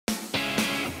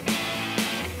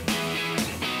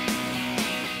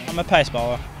I'm a pace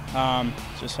bowler,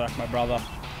 just like my brother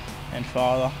and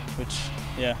father, which,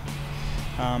 yeah,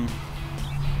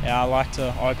 I like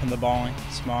to open the bowling.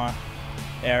 It's my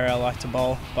area I like to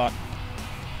bowl, but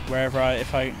wherever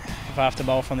if I have to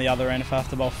bowl from the other end, if I have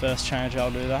to bowl first change,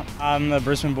 I'll do that. I'm a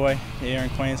Brisbane boy here in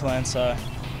Queensland, so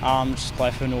just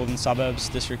play for Northern Suburbs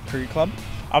District Cricket Club.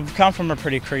 I've come from a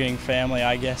pretty cricketing family,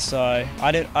 I guess, so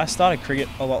I started cricket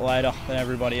a lot later than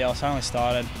everybody else. I only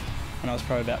started when I was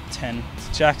probably about 10.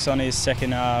 Jack's on his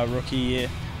second rookie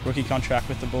contract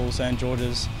with the Bulls, and George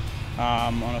is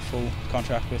on a full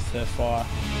contract with the Fire.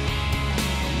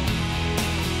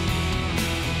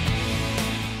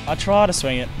 I try to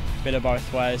swing it a bit of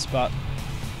both ways, but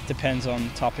depends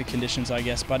on type of conditions, I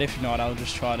guess. But if not, I'll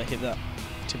just try to hit that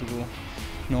typical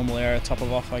normal area, top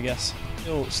of off, I guess.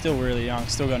 Still really young,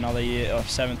 still got another year of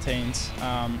 17s.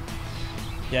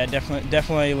 Yeah,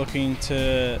 definitely looking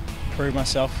to prove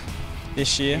myself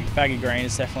this year. Baggy green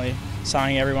is definitely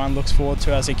something everyone looks forward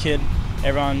to as a kid.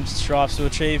 Everyone strives to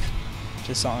achieve.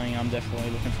 Just something I'm definitely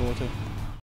looking forward to.